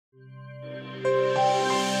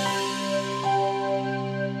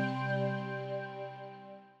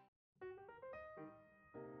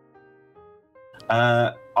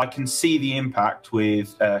I can see the impact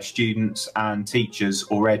with students and teachers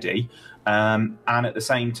already, and at the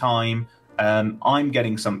same time, I'm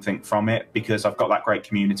getting something from it because I've got that great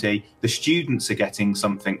community. The students are getting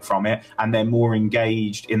something from it, and they're more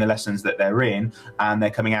engaged in the lessons that they're in, and they're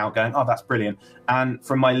coming out going, oh, that's brilliant. And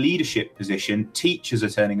from my leadership position, teachers are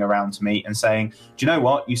turning around to me and saying, do you know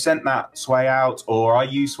what, you sent that sway out, or I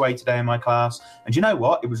used sway today in my class, and do you know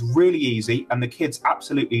what, it was really easy and the kids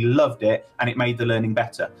absolutely loved it and it made the learning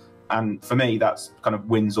better. And for me, that's kind of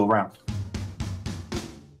wins all round.